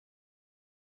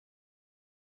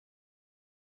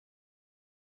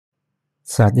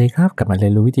สวัสดีครับกลับมาเรี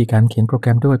ยนรู้วิธีการเขียนโปรแกร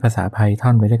มด้วยภาษา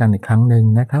Python ไปด้วยกันอีกครั้งหนึ่ง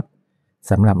นะครับ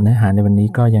สำหรับเนื้อหาในวันนี้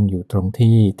ก็ยังอยู่ตรง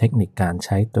ที่เทคนิคการใ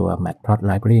ช้ตัว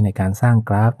matplotlib ในการสร้าง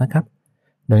กราฟนะครับ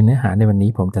โดยเนื้อหาในวันนี้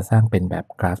ผมจะสร้างเป็นแบบ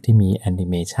กราฟที่มีแอนิ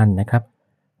เมชันนะครับ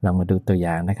ลองมาดูตัวอ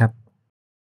ย่างนะครับ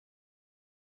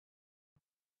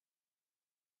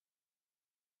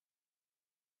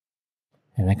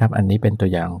เห็นไหมครับอันนี้เป็นตัว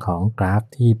อย่างของกราฟ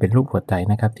ที่เป็นรูปหัวใจ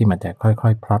นะครับที่มันจะค่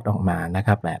อยๆพลอตออกมานะค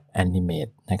รับแบบแอนิเมต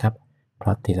นะครับพ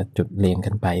ลอตทีละจุดเรียง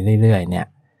กันไปเรื่อยๆเนี่ย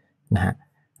นะฮะ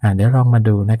เดี๋ยวลองมา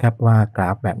ดูนะครับว่ากรา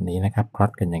ฟแบบนี้นะครับพลอ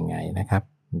ตกันยังไงนะครับ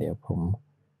เดี๋ยวผม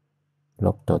ล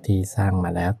บตัวที่สร้างมา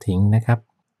แล้วทิ้งนะครับ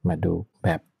มาดูแบ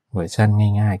บเวอร์ชัน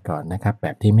ง่ายๆก่อนนะครับแบ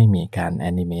บที่ไม่มีการแอ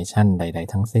นิเมชันใด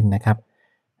ๆทั้งสิ้นนะครับ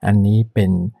อันนี้เป็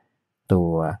นตั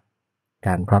วก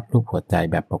ารพลอตรูปหัวใจ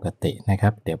แบบปกตินะครั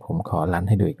บเดี๋ยวผมขอรันใ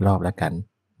ห้ดูอีกรอบแล้วกัน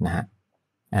นะฮะ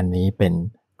อันนี้เป็น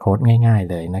โค้ดง่ายๆ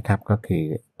เลยนะครับก็คือ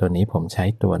ตัวนี้ผมใช้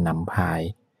ตัวนำพาย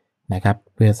นะครับ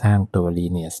เพื่อสร้างตัว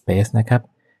linear space นะครับ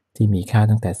ที่มีค่า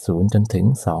ตั้งแต่0จนถึง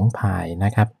2พายน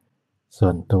ะครับส่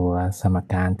วนตัวสม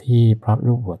การที่พลอต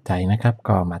รูปหัวใจนะครับ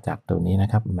ก็มาจากตัวนี้นะ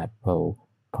ครับ matplotlib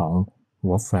ของ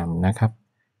Wolfram นะครับ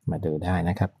มาดูได้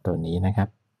นะครับตัวนี้นะครับ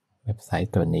เว็บไซ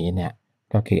ต์ตัวนี้เนี่ย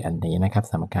ก็คืออันนี้นะครับ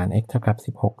สมการ x เท่ากับ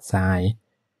16 sin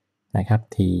นะครับ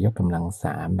t ยกกำลัง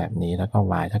3แบบนี้แล้วก็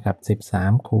y เท่ากับ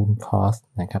13คูณ cos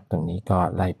นะครับตรงนี้ก็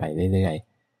ไล่ไปเรื่อย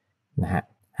ๆนะฮะ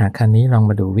หากครั้นี้ลอง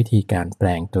มาดูวิธีการแปล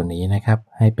งตัวนี้นะครับ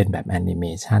ให้เป็นแบบแอนิเม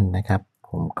ชันนะครับ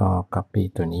ผมก็ copy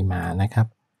ตัวนี้มานะครับ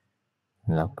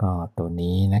แล้วก็ตัว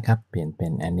นี้นะครับเปลี่ยนเป็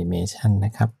นแอนิเมชันน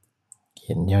ะครับเ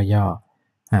ขียนย่อ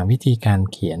ๆวิธีการ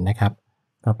เขียนนะครับ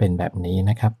ก็เป็นแบบนี้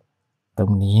นะครับตร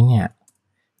งนี้เนี่ย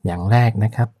อย่างแรกน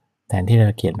ะครับแทนที่เรา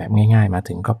จะเขียนแบบง่ายๆมา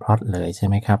ถึงก็พลอตเลยใช่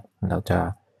ไหมครับเราจะ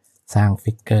สร้าง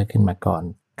ฟิกเกอร์ขึ้นมาก่อน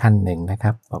ขั้นหนึ่งนะค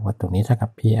รับบอกว่าตรงนี้เท่ากั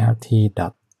บ plt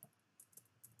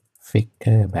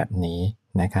figure แบบนี้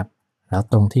นะครับแล้ว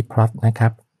ตรงที่ plot นะครั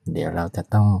บเดี๋ยวเราจะ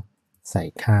ต้องใส่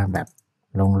ค่าแบบ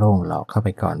โล่งๆหลอกเข้าไป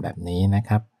ก่อนแบบนี้นะค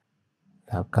รับ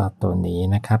แล้วก็ตัวนี้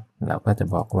นะครับเราก็จะ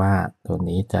บอกว่าตัว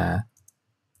นี้จะ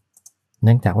เ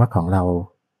นื่องจากว่าของเรา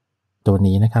ตัว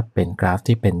นี้นะครับเป็นกราฟ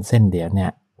ที่เป็นเส้นเดียวเนี่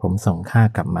ยผมส่งค่า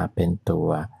กลับมาเป็นตัว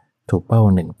tuple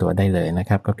 1ตัวได้เลยนะ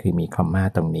ครับก็คือมีคอมมา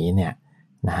ตรงนี้เนี่ย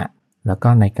นะฮะแล้วก็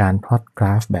ในการพลอตกร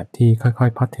าฟแบบที่ค่อย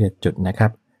ๆพลอตทีละจุดนะครั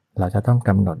บเราจะต้องก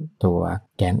ำหนดตัว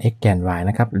แกน x แกน y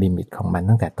นะครับลิมิตของมัน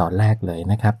ตั้งแต่ตอนแรกเลย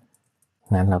นะครับ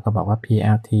นั้นเราก็บอกว่า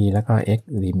plt แล้วก็ x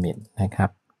limit นะครับ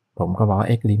ผมก็บอกว่า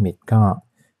x limit ก็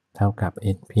เท่ากับ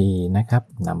np นะครับ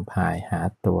นำพายหา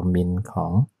ตัว min ขอ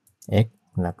ง x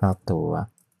แล้วก็ตัว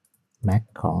max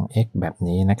ของ x แบบ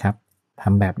นี้นะครับท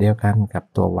ำแบบเดียวกันกับ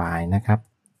ตัว y นะครับ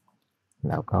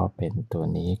แล้วก็เป็นตัว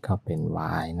นี้ก็เป็น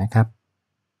y นะครับ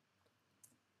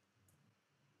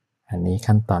อันนี้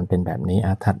ขั้นตอนเป็นแบบนี้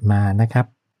ถัดมานะครับ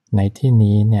ในที่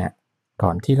นี้เนี่ยก่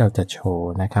อนที่เราจะโชว์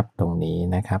นะครับตรงนี้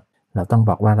นะครับเราต้อง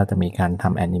บอกว่าเราจะมีการท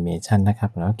ำแอนิเมชันนะครั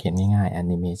บแล้วเขียนง่ายๆแอ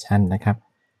นิเมชันนะครับ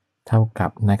เท่ากั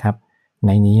บนะครับใน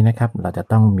นี้นะครับเราจะ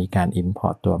ต้องมีการ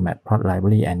import ตัว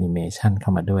matplotlib animation เข้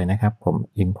ามาด้วยนะครับผม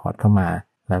import เข้ามา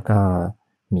แล้วก็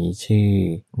มีชื่อ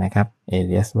นะครับ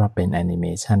alias ว่าเป็น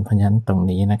animation เพราะฉะนั้นตรง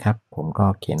นี้นะครับผมก็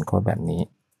เขียนโค้ดแบบนี้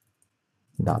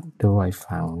ดอทด้วย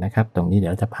ฟังนะครับตรงนี้เดี๋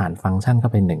ยวจะผ่านฟังก์ชันเข้า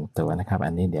ไป1ตัวนะครับ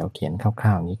อันนี้เดี๋ยวเขียนคร่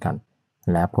าวๆอย่างนี้ก่อน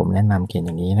แล้วผมแนะนำเขียนอ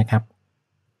ย่างนี้นะครับ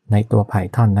ในตัว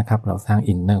Python นะครับเราสร้าง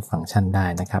inner function ได้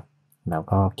นะครับเรา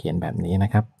ก็เขียนแบบนี้น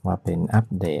ะครับว่าเป็นอัป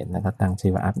เดตแล้วก็ตั้งชื่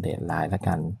อว่าอัปเดตไลน์แล้ว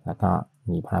กันแล้วก็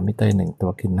มีพารามิเตอร์1ตั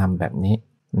วคือนำแบบนี้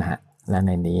นะฮะและใ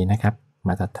นนี้นะครับม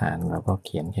าตรฐานเราก็เ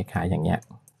ขียนคล้ายๆอย่างเงี้ย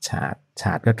ชา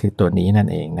ร์ตก็คือตัวนี้นั่น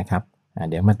เองนะครับ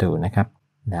เดี๋ยวมาดูนะครับ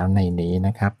แล้วในนี้น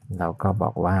ะครับเราก็บ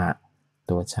อกว่า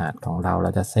ตัวชาร์ตของเรา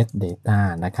จะเซต data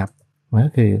นะครับมัน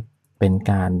ก็คือเป็น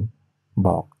การบ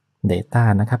อก data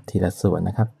นะครับทีละส่วน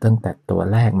นะครับตั้งแต่ตัว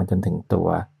แรกมาจนถึงตัว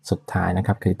สุดท้ายนะค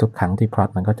รับคือทุกครั้งที่ plot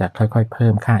มันก็จะค่อยๆเพิ่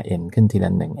มค่า n ขึ้นทีล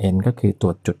ะ1 n ก็คือตั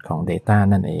วจุดของ data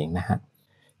นั่นเองนะฮะ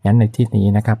งั้นในที่นี้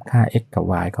นะครับค่า x กับ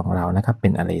y ของเรานะครับเป็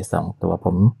น array 2ตัวผ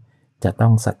มจะต้อ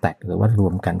ง stack หรือว่ารว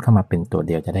มกันเข้ามาเป็นตัวเ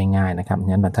ดียวจะได้ง่ายนะครับ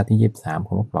งั้นบรรทัดที่23ผ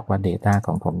มบอกว่า data ข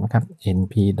องผมนะครับ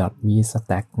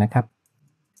np.vstack นะครับ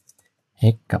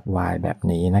x กับ y แบบ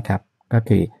นี้นะครับก็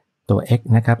คือตัว x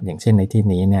นะครับอย่างเช่นในที่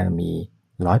นี้เนี่ยมี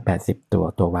180ตัว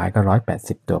ตัว y ก็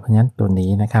180ตัวเพราะฉะนั้นตัว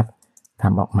นี้นะครับท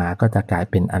ำออกมาก็จะกลาย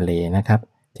เป็น array นะครับ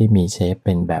ที่มีเชฟเ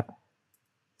ป็นแบบ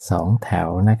2แถว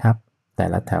นะครับแต่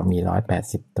ละแถวมี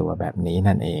180ตัวแบบนี้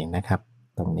นั่นเองนะครับ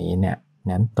ตรงนี้เนี่ย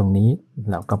งั้นตรงนี้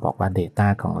เราก็บอกว่า data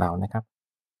ของเรานะครับ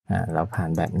เราผ่าน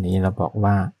แบบนี้เราบอก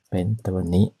ว่าเป็นตัว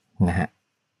นี้นะฮะ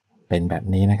เป็นแบบ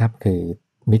นี้นะครับคือ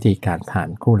วิธีการผ่าน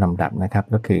คู่ลำดับนะครับ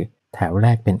ก็คือแถวแร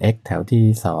กเป็น x แถวที่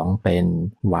2เป็น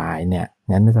y เนี่ย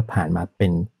งั้นมันจะผ่านมาเป็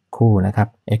น คู่นะครับ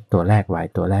x ตัวแรก y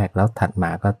ตัวแรกแล้วถัดม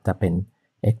าก็จะเป็น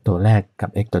x ตัวแรกกับ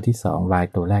x ตัวที่2 y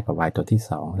ตัวแรกกับ y ตัวที่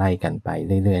2ไล่กันไป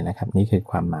เรื่อยๆนะครับนี่คือ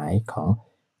ความหมายของ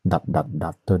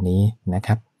dot ตัวนี้นะค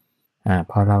รับ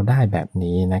พอเราได้แบบ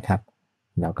นี้นะครับ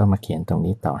เราก็มาเขียนตรง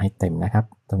นี้ต่อให้เต็มนะครับ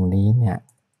ตรงนี้เนี่ย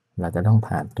เราจะต้อง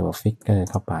ผ่านตัว figure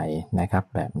เข้าไปนะครับ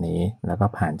แบบนี้แล้วก็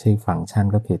ผ่านชื่อฟังก์ชัน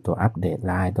ก็คือตัว update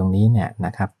line ตรงนี้เนี่ยน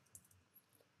ะครับ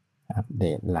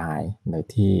update line โดย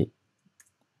ที่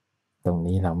ตรง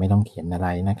นี้เราไม่ต้องเขียนอะไร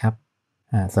นะครับ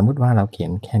สมมุติว่าเราเขีย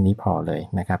นแค่นี้พอเลย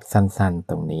นะครับสั้นๆ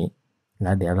ตรงนี้แ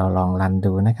ล้วเดี๋ยวเราลองรัน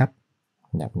ดูนะครับ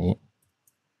แบบนี้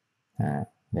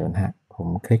เดี๋ยวนะฮะผม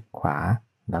คลิกขวา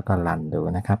แล้วก็รันดู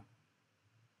นะครับ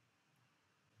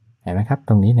เห็นไหมครับต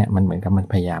รงนี้เนี่ยมันเหมือนกับมัน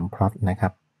พยายามพลอตนะครั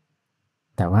บ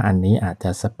แต่ว่าอันนี้อาจจ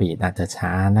ะสปีดอาจจะช้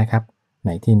านะครับใน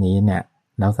ที่นี้เนี่ย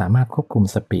เราสามารถควบคุม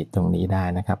สปีดตรงนี้ได้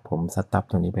นะครับผมสต็อป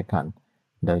ตรงนี้ไปก่อน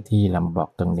โดยที่เราบอก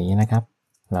ตรงนี้นะครับ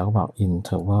เราก็บอก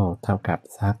interval เท่ากับ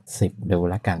สัก10ดู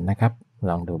แล้วกันนะครับ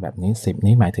ลองดูแบบนี้10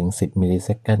นี้หมายถึง10มิลลิเซ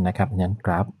คันด์นะครับงั้นก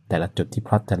ราฟแต่ละจุดที่พ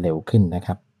ลอตจะเร็วขึ้นนะค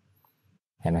รับ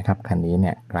เห็นไหมครับคันนี้เ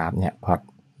นี่ยกราฟเนี่ยพลอต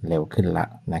เร็วขึ้นละ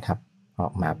นะครับออ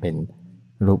กมาเป็น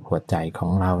รูปหัวใจขอ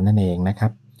งเรานั่นเองนะครั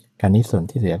บคราวนี้ส่วน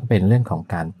ที่เหลือก็เป็นเรื่องของ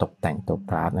การตกแต่งตัว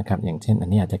กราฟนะครับอย่างเช่นอัน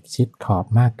นี้อาจจะชิดขอบ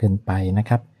มากเกินไปนะ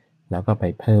ครับแล้วก็ไป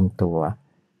เพิ่มตัว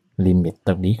ลิมิตต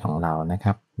รงนี้ของเรานะค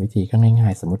รับวิธีก็ง่า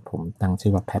ยๆสมมุติผมตั้งชื่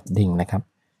อว่า padding นะครับ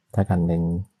ถ้ากัน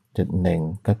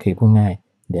 1.1 ก็คือพูดง่าย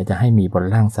เดี๋ยวจะให้มีบน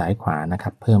ล่างซ้ายขวานะค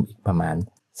รับเพิ่มอีกประมาณ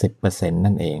 10%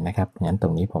 นั่นเองนะครับงั้นตร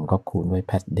งนี้ผมก็คูณด้วย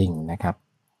padding นะครับ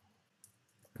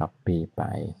copy ไป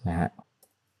นะฮะ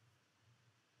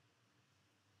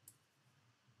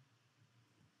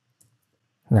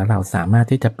แล้วเราสามารถ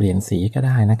ที่จะเปลี่ยนสีก็ไ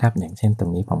ด้นะครับอย่างเช่นตร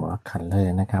งนี้ผมบอกว่า color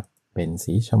นะครับเป็น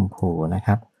สีชมพูนะค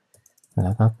รับแ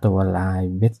ล้วก็ตัว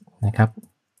line width นะครับ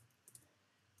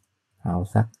เอา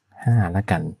สัก5ละ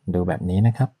กันดูแบบนี้น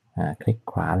ะครับคลิก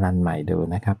ขวารันใหม่ดู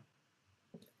นะครับ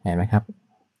เห็นไหมครับ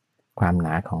ความหน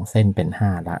าของเส้นเป็น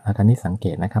5แล้วคราวนี้สังเก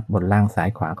ตนะครับบนล่างซ้าย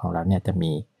ขวาของเราเนี่ยจะ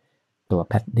มีตัว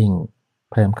padding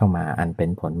เพิ่มเข้ามาอันเป็น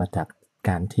ผลมาจากก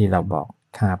ารที่เราบอก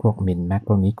ค่าพวก min max พ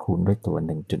วกนี้คูณด้วยตัว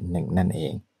 1.1 นั่นเอ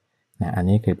งอัน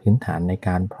นี้คือพื้นฐานในก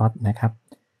ารพลอตนะครับ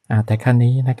แต่ครั้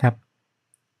นี้นะครับ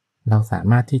เราสา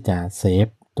มารถที่จะเซฟ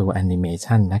ตัวแอนิเม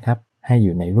ชันนะครับให้อ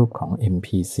ยู่ในรูปของ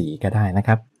mp4 ก็ได้นะค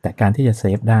รับแต่การที่จะเซ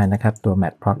ฟได้นะครับตัว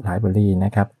matplotlib น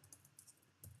ะครับ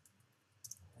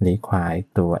require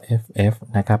ตัว ff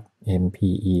นะครับ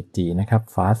mpeg นะครับ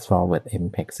fast forward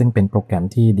mpeg ซึ่งเป็นโปรแกรม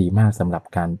ที่ดีมากสำหรับ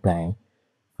การแปลง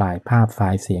ไฟล์ภาพไฟ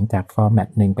ล์เสียงจากฟอร์แมต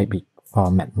หนึ่งไปอีกฟอ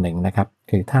ร์แมตหนึ่งนะครับ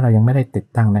คือถ้าเรายังไม่ได้ติด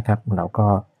ตั้งนะครับเราก็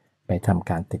ไปทำ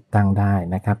การติดตั้งได้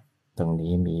นะครับตรง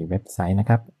นี้มีเว็บไซต์นะ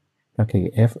ครับก็คือ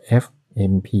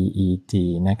ffmpeg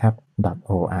นะครับ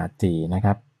 .org นะค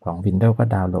รับของ Windows ก็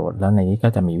ดาวน์โหลดแล้วในนี้ก็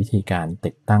จะมีวิธีการ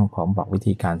ติดตั้งพร้อมบอกวิ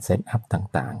ธีการเซตอัพ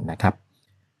ต่างๆนะครับ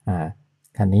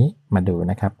คราวนี้มาดู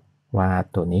นะครับว่า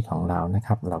ตัวนี้ของเรานะค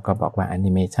รับเราก็บอกว่า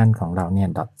animation ของเราเนี่ย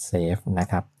 .save นะ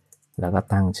ครับแล้วก็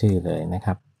ตั้งชื่อเลยนะค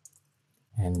รับ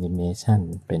animation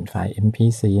เป็นไฟล์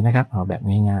mp4 นะครับเอาแบบ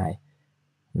ง่าย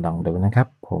ๆลองดูนะครับ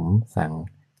ผมสั่ง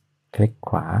คลิก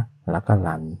ขวาแล้วก็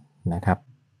รันนะครับ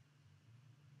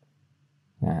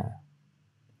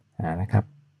นะครับ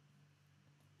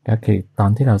ก็คือตอ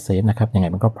นที่เราเซฟนะครับยังไง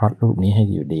มันก็พลอตรูปนี้ให้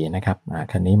อยู่ดีนะครับ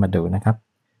คราวนี้มาดูนะครับ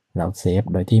เราเซฟ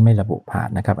โดยที่ไม่ระบุพาธ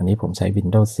นะครับอันนี้ผมใช้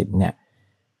Windows 10เนี่ย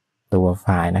ตัวไฟ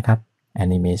ล์นะครับ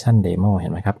animation demo เห็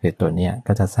นไหมครับคือตัวนี้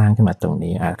ก็จะสร้างขึ้นมาตรง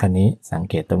นี้คราวนี้สัง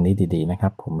เกตตรงนี้ดีๆนะครั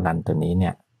บผมรันตัวนี้เนี่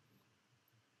ย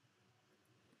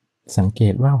สังเก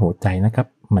ตว่าหัวใจนะครับ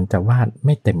มันจะวาดไ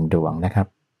ม่เต็มดวงนะครับ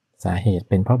สาเหตุ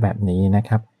เป็นเพราะแบบนี้นะ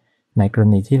ครับในกร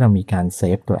ณีที่เรามีการเซ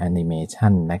ฟตัว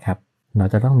animation นะครับเรา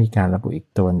จะต้องมีการระบุอีก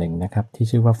ตัวหนึ่งนะครับที่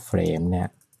ชื่อว่า frame เนี่ย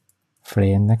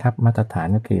frame นะครับมาตรฐาน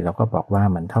ก็คือเราก็บอกว่า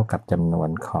มันเท่ากับจำนวน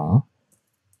ของ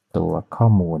ตัวข้อ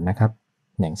มูลนะครับ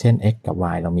อย่างเช่น x กับ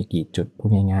y เรามีกี่จุดพูด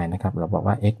ง่ายๆนะครับเราบอก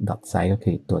ว่า x dot size ก็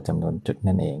คือตัวจำนวนจุด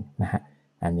นั่นเองนะฮะ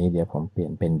อันนี้เดี๋ยวผมเปลี่ย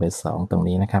นเป็นเบอร์2ตรง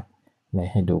นี้นะครับเลย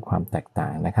ให้ดูความแตกต่า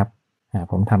งนะครับ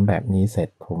ผมทำแบบนี้เสร็จ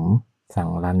ผมสั่ง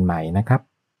รันใหม่นะครับ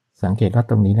สังเกตว่า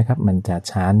ตรงนี้นะครับมันจะ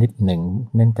ช้านิดหนึ่ง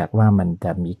เนื่องจากว่ามันจ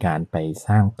ะมีการไปส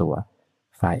ร้างตัว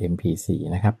ไฟล์ mp4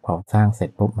 นะครับพอสร้างเสร็จ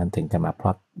ปุ๊บมันถึงจะมาพล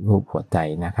อตรูปหัวใจ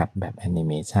นะครับแบบแอนิเ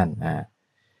มชัน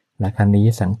และครั้นี้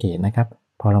สังเกตนะครับ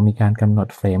พอเรามีการกำหนด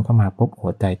เฟรมเข้ามาปุ๊บหั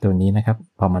วใจตัวนี้นะครับ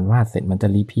พอมันวาดเสร็จมันจะ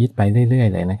รีพีทไปเรื่อย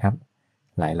ๆเลยนะครับ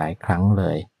หลายๆครั้งเล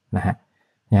ยนะฮะ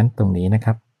งั้นตรงนี้นะค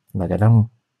รับเราจะต้อง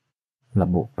ระ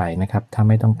บุไปนะครับถ้า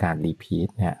ไม่ต้องการรีพีท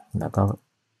เนี่ยเราก็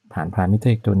ผ่านพารามิเตอ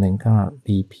ร์อีกตัวหนึ่งก็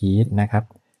รีพีทนะครับ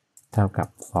เท่ากับ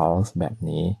false แบบ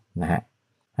นี้นะฮะ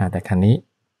แต่ครั้นี้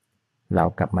เรา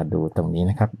กลับมาดูตรงนี้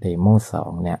นะครับเดโม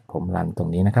2เนี่ยผมรันตรง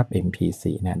นี้นะครับ mp4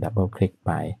 เนี่ยดับเบิลคลิกไ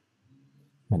ป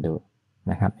มาดู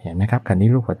นะครับเห็นไหมครับคันนี้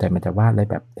รูปหัวใจมันจะวาดได้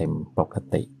แบบเต็มปก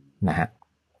ตินะฮะ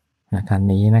คัน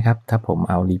นี้นะครับถ้าผม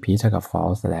เอา repeat เท่ากับ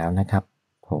false แล้วนะครับ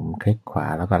ผมคลิกขวา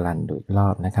แล้วก็รันดูอีกรอ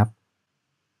บนะครับ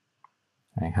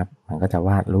มันก็จะว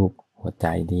าดรูปหัวใจ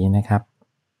นี้นะครับ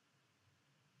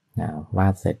วา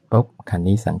ดเสร็จปุ๊บคัน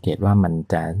นี้สังเกตว่ามัน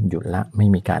จะหยุดละไม่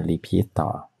มีการ repeat ต่อ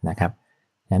นะครับ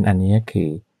งั้นอันนี้ก็คือ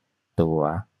ตัว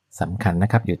สำคัญนะ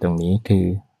ครับอยู่ตรงนี้คือ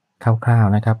คร่าว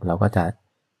ๆนะครับเราก็จะ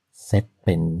เซตเ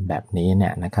ป็นแบบนี้เนี่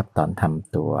ยนะครับตอนท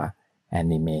ำตัว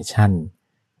animation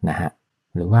นะฮะ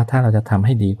หรือว่าถ้าเราจะทำใ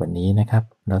ห้ดีกว่านี้นะครับ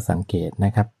เราสังเกตน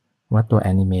ะครับว่าตัว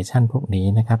animation พวกนี้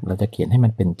นะครับเราจะเขียนให้มั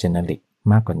นเป็น generic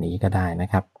มากกว่านี้ก็ได้นะ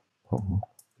ครับผม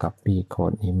copy โค้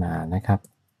ดนี้มานะครับ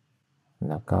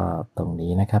แล้วก็ตรง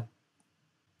นี้นะครับ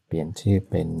เปลี่ยนชื่อ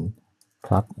เป็น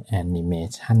plot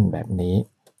animation แบบนี้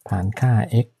ผ่านค่า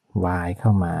x y เข้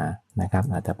ามานะครับ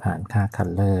อาจจะผ่านค่า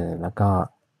color แล้วก็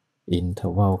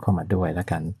interval เข้ามาด้วยแล้ว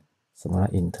กันสมมติว่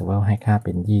า interval ให้ค่าเ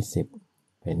ป็น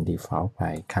20เป็น default ไป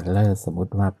color สมมุ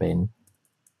ติว่าเป็น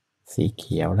สีเ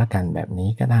ขียวแล้วกันแบบนี้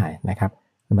ก็ได้นะครับ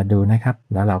มาดูนะครับ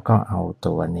แล้วเราก็เอา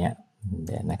ตัวเนี้ยเ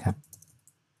ดี๋ยวนะครับ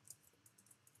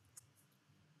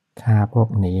ค่าพวก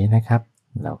นี้นะครับ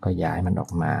เราก็ย้ายมันออ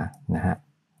กมานะฮะ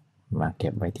มาเก็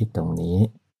บไว้ที่ตรงนี้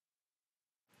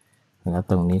แล้ว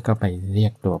ตรงนี้ก็ไปเรีย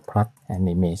กตัว plot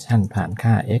animation ผ่าน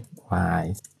ค่า x y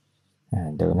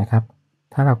ดูนะครับ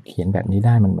ถ้าเราเขียนแบบนี้ไ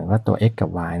ด้มันเหมือนว่าตัว x กับ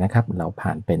y นะครับเราผ่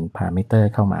านเป็น parameter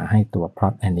เข้ามาให้ตัว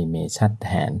plot animation แท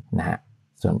นนะฮะ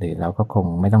ส่วนอื่นเราก็คง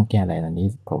ไม่ต้องแก้อะไรนะนี้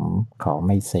ผมขอไ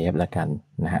ม่เซฟแล้วกัน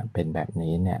นะฮะเป็นแบบ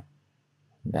นี้เนี่ย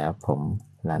แล้วผม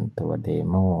รันตัว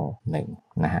demo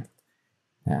 1นะฮะ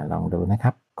ลองดูนะค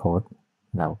รับโค้ด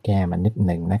เราแก้มันนิดห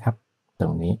นึ่งนะครับตร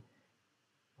งนี้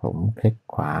ผมคลิก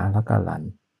ขวาแล้วก็รัน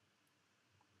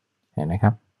เห็นไหมค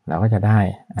รับเราก็จะได้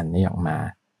อันนี้ออกมา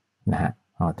นะฮะ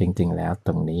จริงๆแล้วต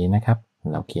รงนี้นะครับ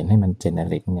เราเขียนให้มัน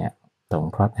generic เนี่ยตรง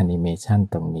plot animation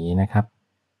ตรงนี้นะครับ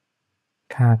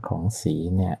ค่าของสี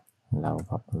เนี่ยเรา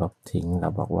ลบทิ้งเรา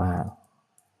บอกว่า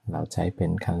เราใช้เป็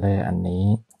น color อันนี้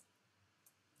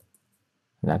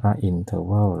แล้วก็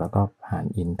interval แล้วก็ผ่าน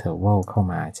interval เข้า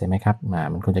มาใช่ไหมครับ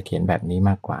มันควรจะเขียนแบบนี้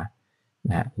มากกว่าน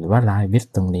ะหรือว่า line width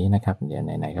ตรงนี้นะครับเดี๋ยวไ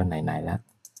หนๆก็ไหนๆแล้ว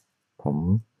ผม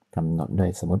กำหนดโดย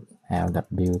สมมติ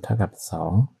lw เท่ากับ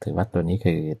2ถือว่าตัวนี้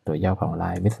คือตัวย่อของ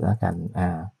line width แล้วกัน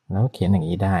แล้วเขียนอย่าง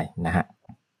นี้ได้นะฮะ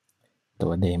ตั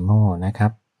วเดโมนะครั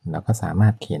บเราก็สามา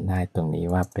รถเขียนได้ตรงนี้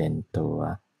ว่าเป็นตัว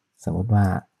สมมุติว่า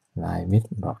line width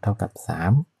บอกเท่ากับ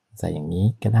3ใส่อย่างนี้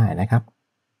ก็ได้นะครับ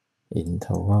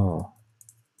interval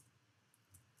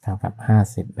เท่ากับ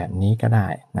50แบบนี้ก็ได้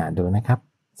ดูนะครับ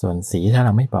ส่วนสีถ้าเร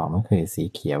าไม่บอกมันคือสี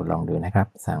เขียวลองดูนะครับ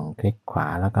สั่งคลิกขวา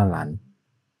แล้วก็รัน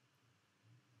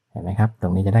เห็นไหมครับตร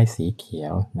งนี้จะได้สีเขีย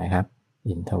วนะครับ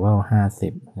interval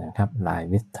 50นะครับ line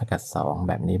width เท่ากับ2แ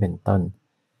บบนี้เป็นต้น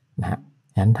นะฮะ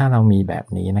งั้นถ้าเรามีแบบ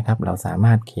นี้นะครับเราสาม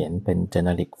ารถเขียนเป็น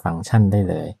generic function ได้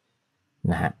เลย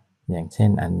นะฮะอย่างเช่น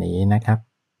อันนี้นะครับ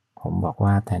ผมบอก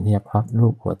ว่าแทนที่จะพล็อตรู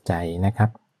ปหัวใจนะครับ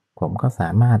ผมก็สา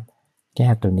มารถแก้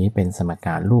ตัวนี้เป็นสมก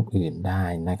ารรูปอื่นได้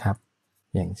นะครับ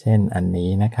อย่างเช่นอันนี้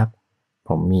นะครับผ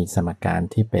มมีสมการ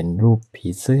ที่เป็นรูปผี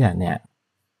เสื้อเนี่ย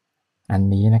อัน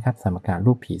นี้นะครับสมการ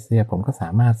รูปผีเสื้อผมก็สา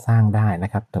มารถสร้างได้นะ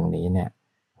ครับตรงนี้เนี่ย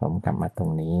ผมกลับมาตร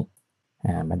งนี้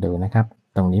มาดูนะครับ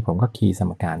ตรงนี้ผมก็คีย์ส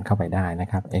มการเข้าไปได้นะ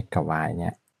ครับ x กับ y เนี่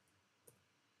ย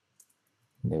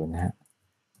ดูนะฮะ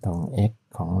ตรง x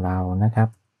ของเรานะครับ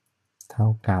เท่า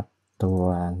กับตัว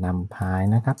นำพาย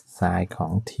นะครับ sin ขอ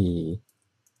ง t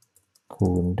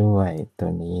คูณด้วยตั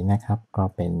วนี้นะครับก็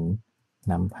เป็น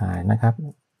นำพายนะครับ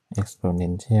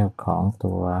exponential ของ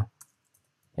ตัว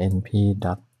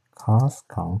np.cos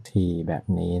ของ t แบบ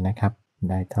นี้นะครับ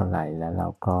ได้เท่าไหร่แล้วเรา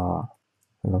ก็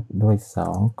ลบด้วย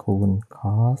2คูณ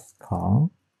cos ของ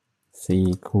c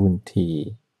คูณ t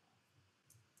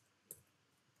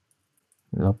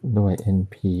ลบด้วย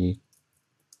np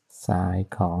sin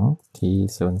ของ t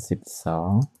ส่วน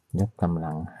12ยกกำ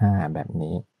ลัง5แบบ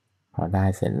นี้พอได้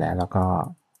เสร็จแล้วเราก็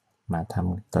มาท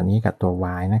ำตัวนี้กับตัว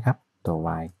y นะครับตัว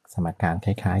y สมการค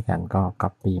ล้ายๆกันก็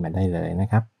copy มาได้เลยนะ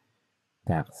ครับ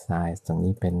จาก sin ตรง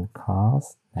นี้เป็น cos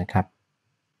นะครับ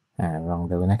ลอง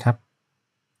ดูนะครับ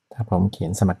ถ้าผมเขีย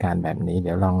นสมการแบบนี้เ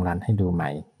ดี๋ยวลองรันให้ดูให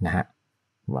ม่นะฮะ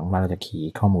หวังว่าเราจะคี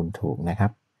ย์ข้อมูลถูกนะครั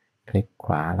บคลิกข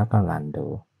วาแล้วก็รันดู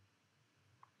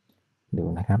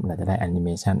นะครับเราจะได้แอนิเม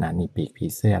ชันนี่ปีกผี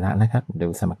เสื้อแล้วนะครับดู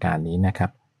สมการนี้นะครั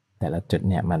บแต่ละจุด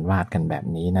เนี่ยมันวาดกันแบบ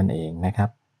นี้นั่นเองนะครับ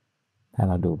ถ้าเ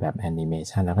ราดูแบบแอนิเม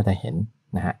ชันเราก็จะเห็น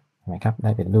นะฮะเห็นไหมครับไ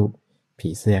ด้เป็นรูปผี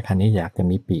เสื้อคันนี้อยากจะ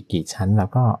มีปีกกี่ชั้นเรา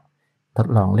ก็ทด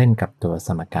ลองเล่นกับตัวส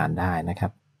มการได้นะครั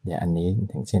บ เดี๋ยวอันนี้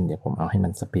อย่างเช่นเดี๋ยวผมเอาให้มั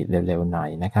นสปีดเร็วๆหน่อย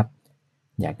นะครับ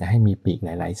อยากจะให้มีปีกห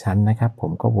ลายๆชั้นนะครับผ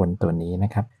มก็วนตัวนี้น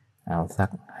ะครับเอาสัก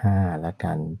5แล้ว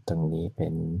กันตรงนี้เป็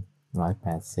น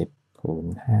180คูณ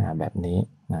5แบบนี้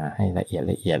ให้ละเอี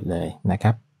ยดเลยนะค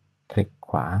รับคลิกข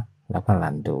วาแล้วก็รั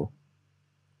นดู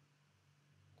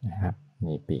นะครับ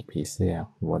มีปีกผีเสื้อ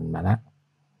วนมาละ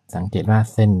สังเกตว่า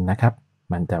เส้นนะครับ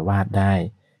มันจะวาดได้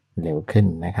เร็วขึ้น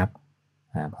นะครับ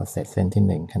พอเสร็จเส้นที่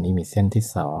1คราวนี้มีเส้นที่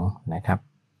2นะครับ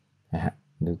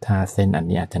ดูท่าเส้นอัน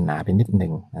นี้อาจจะหนาไปนิดหนึ่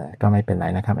งก็ไม่เป็นไร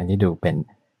นะครับอันนี้ดูเป็น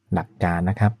หลักการ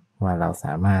นะครับว่าเราส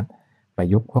ามารถประ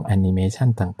ยุกต์พวกแอนิเมชัน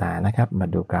ต่างๆนะครับมา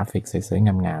ดูกราฟิกสวย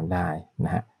ๆงามๆได้น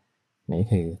ะฮะนี่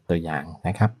คือตัวอย่างน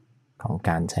ะครับของ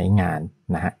การใช้งาน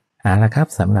นะฮะเอาละครับ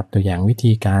สำหรับตัวอย่างวิ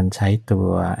ธีการใช้ตัว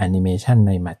แอนิเมชันใ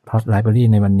น matplotlib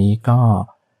ในวันนี้ก็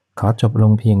ขอจบล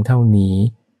งเพียงเท่านี้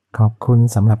ขอบคุณ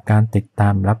สำหรับการติดตา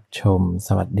มรับชมส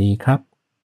วัสดีครับ